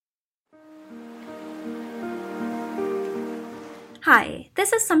Hi,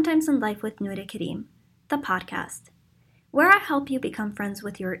 this is Sometimes in Life with Noura Kareem, the podcast, where I help you become friends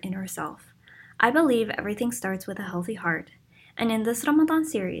with your inner self. I believe everything starts with a healthy heart, and in this Ramadan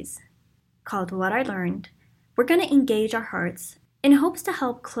series, called What I Learned, we're going to engage our hearts in hopes to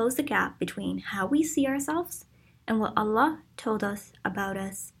help close the gap between how we see ourselves and what Allah told us about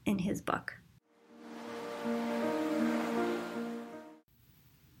us in His book.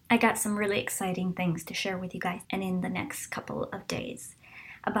 I got some really exciting things to share with you guys and in the next couple of days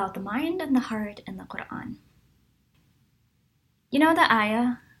about the mind and the heart in the Quran. You know the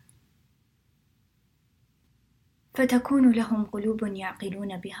ayah? فَتَكُونُ لَهُمْ قُلُوبٌ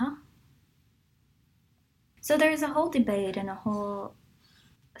يَعْقِلُونَ بِهَا. So there's a whole debate and a whole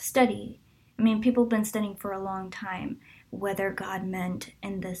study. People have been studying for a long time whether God meant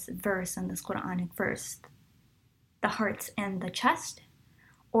in this verse, in this Quranic verse, the hearts and the chest,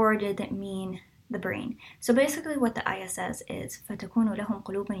 or did it mean the brain? So basically what the ayah says is فَتَكُونُ لَهُمْ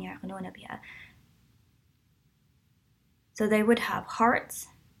قُلُوبٌ يَعْقِلُونَ بِهَا. So they would have hearts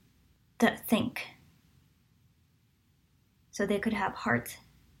that think. So they could have hearts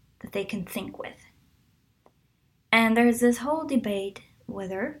that they can think with. And there's this whole debate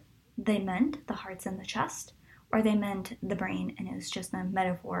whether they meant the hearts and the chest, or they meant the brain, and it was just a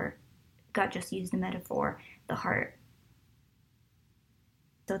metaphor. God just used the metaphor, the heart.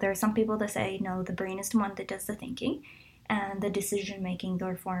 So there are some people that say, no, the brain is the one that does the thinking, and the decision making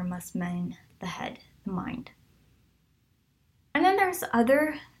therefore must mean the head, the mind. And then there's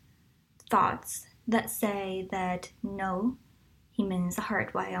other thoughts that say that no, he means the heart.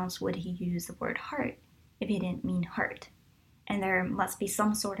 Why else would he use the word heart if he didn't mean heart? And there must be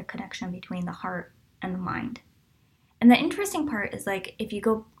some sort of connection between the heart and the mind. And the interesting part is, like, if you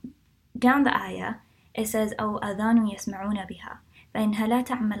go down the ayah, it says, أو أذان يسمعون بها فإنها لا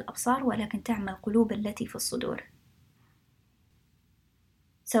تعمى الأبصار ولكن تعمى القلوب التي في الصدور.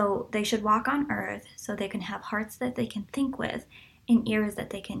 So they should walk on earth so they can have hearts that they can think with and ears that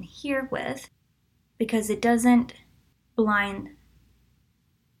they can hear with, because it doesn't blind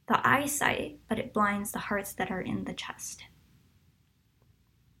the eyesight, but it blinds the hearts that are in the chest.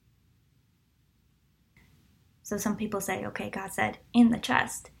 So some people say, okay, God said in the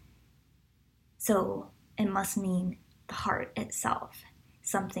chest, so it must mean the heart itself,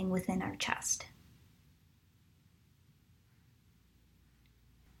 something within our chest.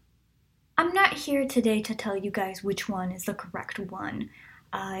 I'm not here today to tell you guys which one is the correct one.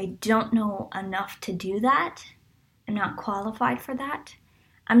 I don't know enough to do that. I'm not qualified for that.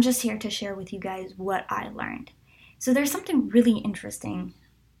 I'm just here to share with you guys what I learned. So there's something really interesting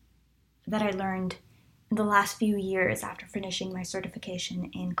that I learned in the last few years after finishing my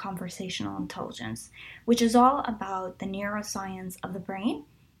certification in conversational intelligence, which is all about the neuroscience of the brain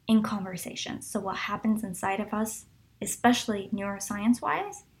in conversations. So what happens inside of us, especially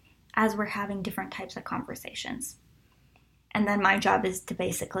neuroscience-wise, as we're having different types of conversations. And then my job is to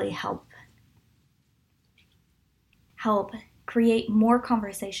basically help create more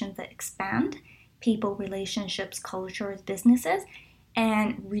conversations that expand people, relationships, cultures, businesses,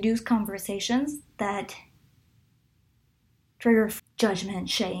 and reduce conversations that trigger judgment,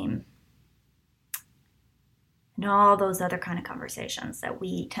 shame, and all those other kind of conversations that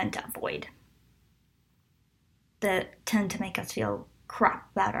we tend to avoid, that tend to make us feel crap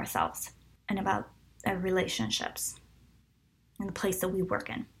about ourselves and about our relationships and the place that we work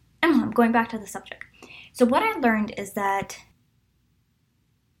in. And I'm going back to the subject. So what I learned is that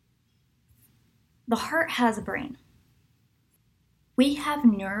the heart has a brain. We have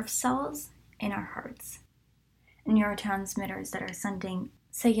nerve cells in our hearts, neurotransmitters that are sending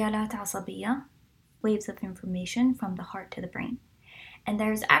سيالات عصبية, waves of information from the heart to the brain. And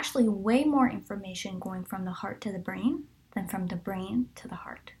there's actually way more information going from the heart to the brain than from the brain to the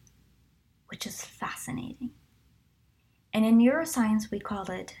heart, which is fascinating. And in neuroscience, we call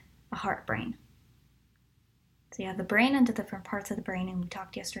it the heart brain. So you have the brain and the different parts of the brain, and we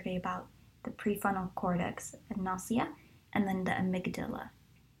talked yesterday about the prefrontal cortex, الناصية, and then the amygdala.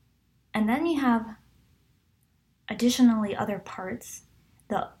 And then you have additionally other parts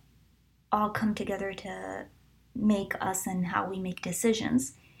that all come together to make us and how we make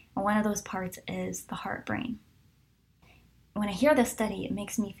decisions. And one of those parts is the heart brain. When I hear this study, it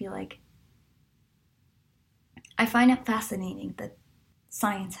makes me feel like I find it fascinating that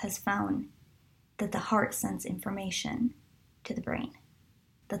science has found that the heart sends information to the brain,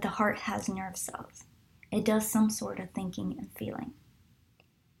 that the heart has nerve cells. It does some sort of thinking and feeling.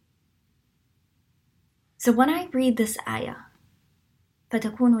 So when I read this ayah,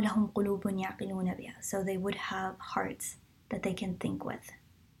 فَتَكُونُ لَهُمْ قُلُوبٌ يَعْقِلُونَ بِهَا, so they would have hearts that they can think with.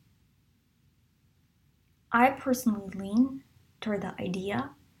 I personally lean toward the idea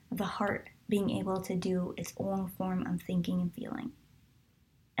of the heart being able to do its own form of thinking and feeling.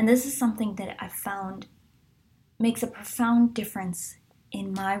 And this is something that I've found makes a profound difference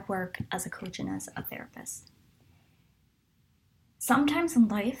in my work as a coach and as a therapist. Sometimes in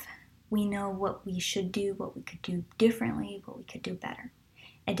life, we know what we should do, what we could do differently, what we could do better.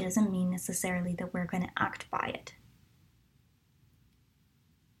 It doesn't mean necessarily that we're going to act by it.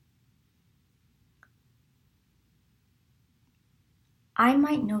 I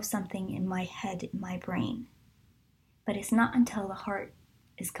might know something in my head, in my brain, but it's not until the heart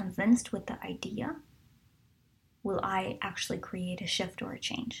is convinced with the idea will I actually create a shift or a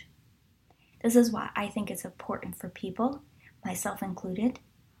change. This is why I think it's important for people, myself included,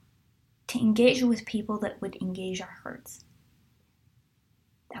 to engage with people that would engage our hearts.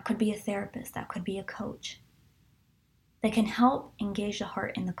 That could be a therapist, that could be a coach. That can help engage the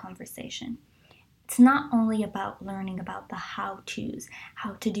heart in the conversation. It's not only about learning about the how-tos,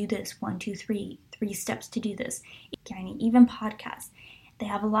 how to do this, 1, 2, 3 steps to do this. Even podcasts, they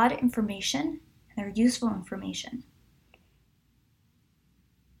have a lot of information, and they're useful information.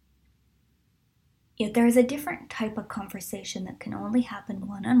 Yet there is a different type of conversation that can only happen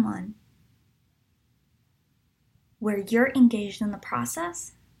one-on-one, where you're engaged in the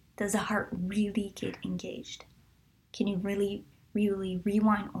process. Does the heart really get engaged? Can you really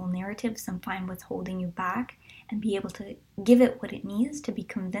rewind all narratives and find what's holding you back and be able to give it what it needs to be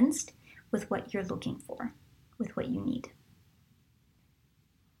convinced with what you're looking for, with what you need?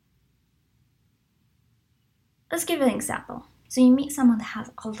 Let's give an example. So you meet someone that has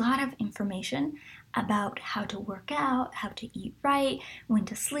a lot of information about how to work out, how to eat right, when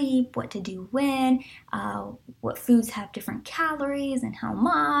to sleep, what to do when, what foods have different calories and how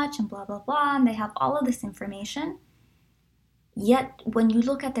much, and blah, blah, blah. And they have all of this information. Yet when you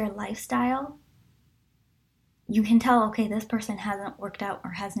look at their lifestyle, you can tell, okay, this person hasn't worked out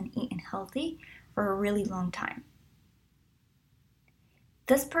or hasn't eaten healthy for a really long time.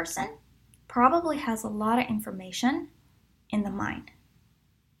 This person probably has a lot of information in the mind.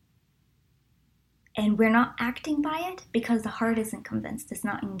 And we're not acting by it because the heart isn't convinced, it's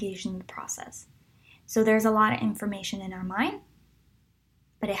not engaged in the process. So there's a lot of information in our mind,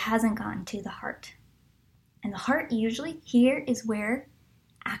 but it hasn't gotten to the heart. And the heart usually, here is where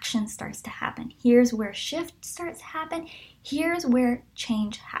action starts to happen. Here's where shift starts to happen. Here's where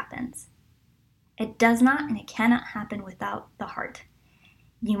change happens. It does not and it cannot happen without the heart.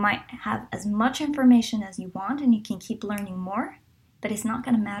 You might have as much information as you want and you can keep learning more, but it's not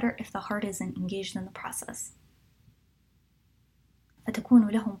going to matter if the heart isn't engaged in the process.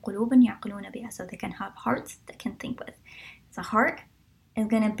 فَتَكُونُ لَهُمْ قُلُوبٌ يَعْقِلُونَ بِهَا. So they can have hearts that can think with. The heart is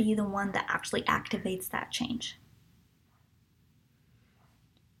going to be the one that actually activates that change.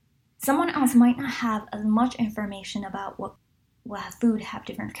 Someone else might not have as much information about what food have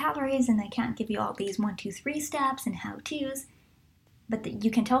different calories, and they can't give you all these 1, 2, 3 steps and how-tos, but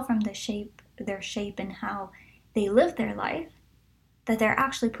you can tell from their shape and how they live their life that they're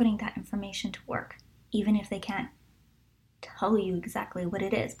actually putting that information to work, even if they can't tell you exactly what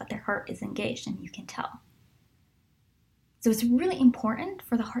it is, but their heart is engaged and you can tell. So it's really important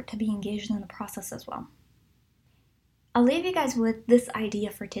for the heart to be engaged in the process as well. I'll leave you guys with this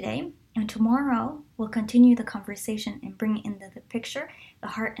idea for today, and tomorrow we'll continue the conversation and bring into the picture the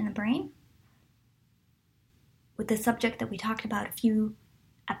heart and the brain with the subject that we talked about a few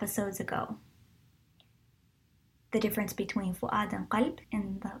episodes ago. The difference between fu'ad and qalb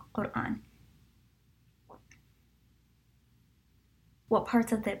in the Quran. What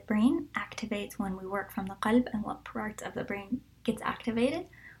parts of the brain activates when we work from the qalb and what parts of the brain gets activated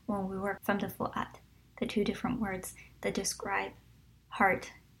when we work from the fu'ad. The two different words that describe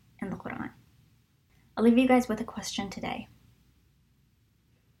heart in the Quran. I'll leave you guys with a question today.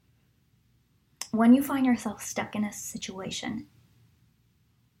 When you find yourself stuck in a situation,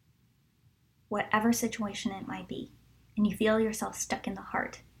 whatever situation it might be, and you feel yourself stuck in the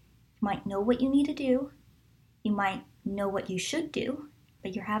heart, you might know what you need to do, you might know what you should do,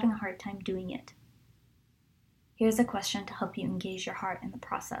 but you're having a hard time doing it. Here's a question to help you engage your heart in the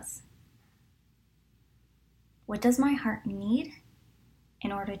process. What does my heart need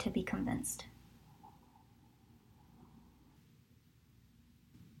in order to be convinced?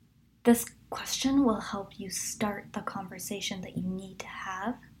 This question will help you start the conversation that you need to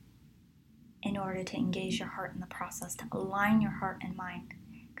have in order to engage your heart in the process, to align your heart and mind.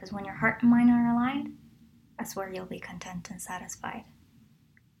 Because when your heart and mind are aligned, that's where you'll be content and satisfied.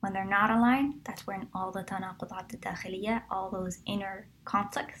 When they're not aligned, that's when all the tanaqudat al-dakhiliya, all those inner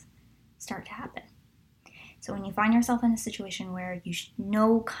conflicts start to happen. So when you find yourself in a situation where you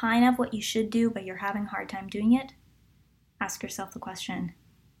know kind of what you should do, but you're having a hard time doing it, ask ask yourself the question,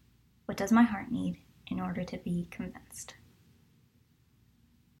 what does my heart need in order to be convinced?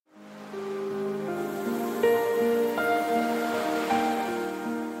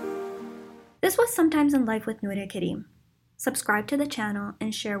 This was Sometimes in Life with Noura Karim. Subscribe to the channel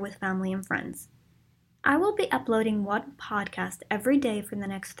and share with family and friends. I will be uploading one podcast every day for the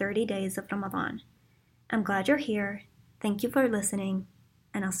next 30 days of Ramadan. I'm glad you're here. Thank you for listening,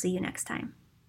 and I'll see you next time.